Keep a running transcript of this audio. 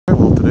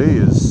Today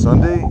is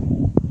Sunday,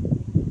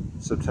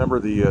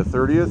 September the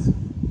 30th.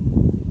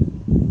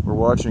 We're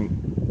watching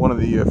one of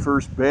the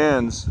first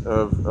bands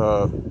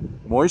of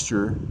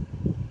moisture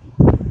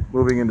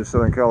moving into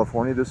Southern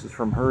California. This is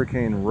from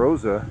Hurricane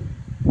Rosa,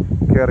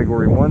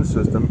 Category 1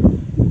 system,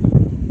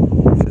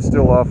 which is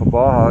still off of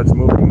Baja. It's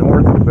moving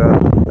north at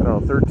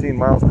about 13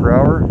 miles per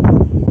hour.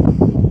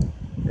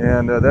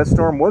 And that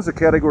storm was a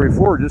Category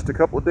 4 just a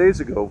couple of days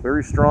ago.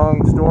 Very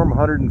strong storm,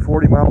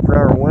 140 mile per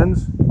hour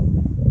winds.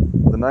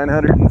 The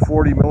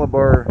 940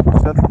 millibar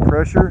central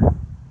pressure.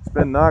 It's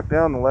been knocked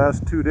down the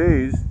last 2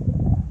 days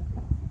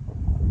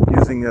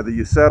using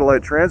the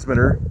satellite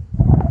transmitter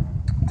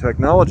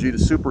technology to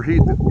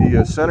superheat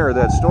the center of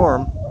that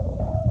storm.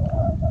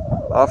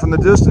 Off in the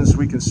distance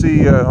we can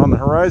see on the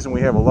horizon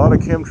we have a lot of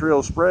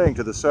chemtrail spraying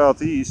to the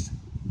southeast,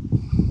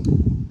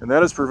 and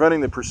that is preventing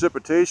the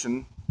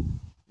precipitation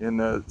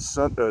in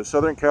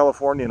Southern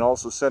California and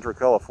also Central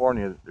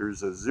California.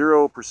 There's a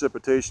zero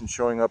precipitation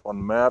showing up on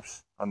the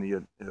maps, on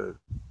the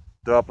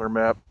Doppler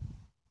map,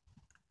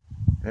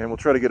 and we'll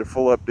try to get a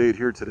full update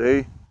here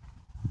today.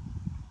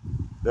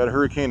 That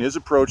hurricane is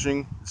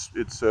approaching.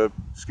 It's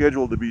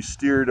scheduled to be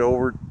steered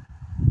over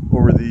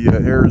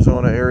the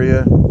Arizona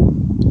area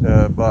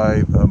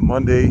by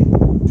Monday,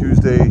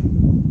 Tuesday,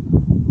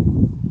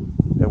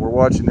 and we're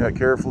watching that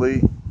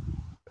carefully.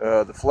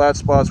 The flat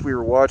spots we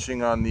were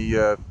watching on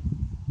the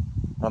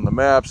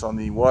maps, on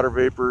the water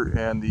vapor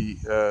and the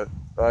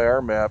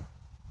IR map,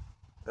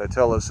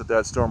 tell us that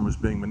that storm was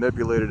being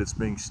manipulated. It's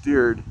being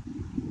steered,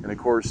 and of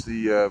course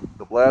the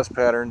blast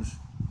patterns,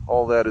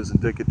 all that is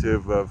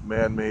indicative of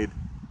man-made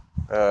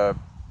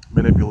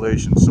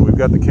manipulation. So we've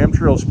got the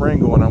chemtrail spraying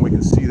going on. We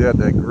can see that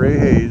gray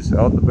haze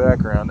out in the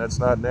background. That's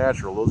not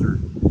natural. Those are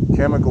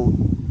chemical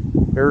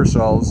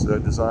aerosols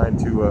designed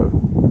to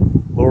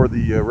lower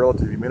the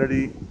relative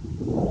humidity,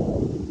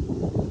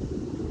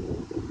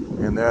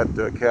 and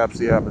that caps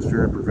the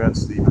atmosphere and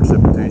prevents the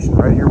precipitation.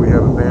 Right here we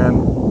have a band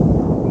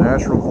of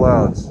natural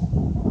clouds,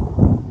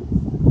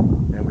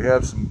 and we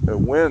have some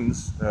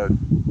winds,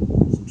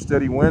 some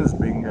steady winds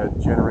being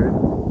generated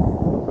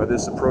by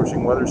this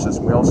approaching weather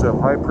system. We also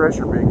have high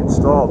pressure being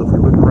installed. If we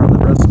look around the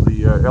rest of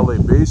the LA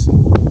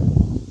basin,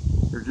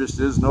 there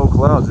just is no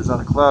clouds. There's not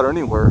a cloud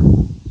anywhere.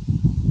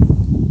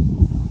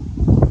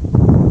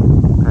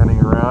 Panning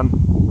around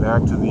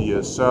back to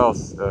the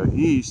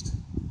southeast.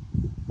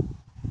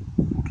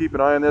 Keep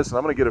an eye on this, and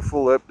I'm going to get a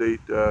full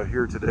update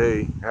here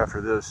today after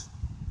this.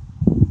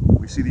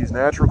 We see these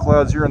natural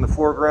clouds here in the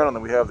foreground, and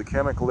then we have the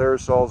chemical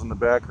aerosols in the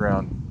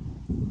background,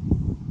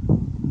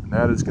 and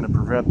that is going to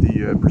prevent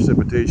the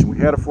precipitation. We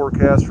had a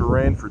forecast for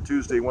rain for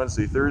Tuesday,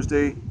 Wednesday,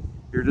 Thursday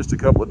here just a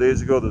couple of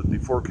days ago. The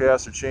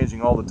forecasts are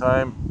changing all the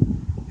time.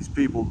 These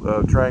people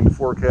trying to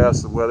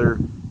forecast the weather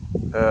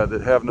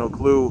that have no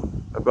clue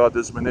about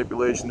this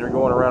manipulation, they're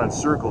going around in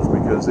circles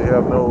because they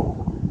have no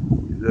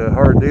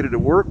hard data to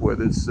work with.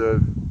 It's a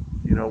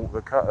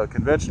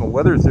conventional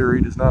weather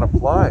theory does not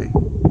apply.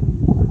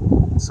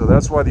 So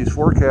that's why these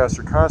forecasts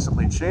are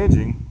constantly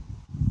changing.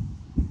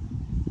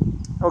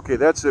 Okay,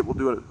 that's it. We'll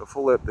do a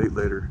full update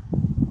later.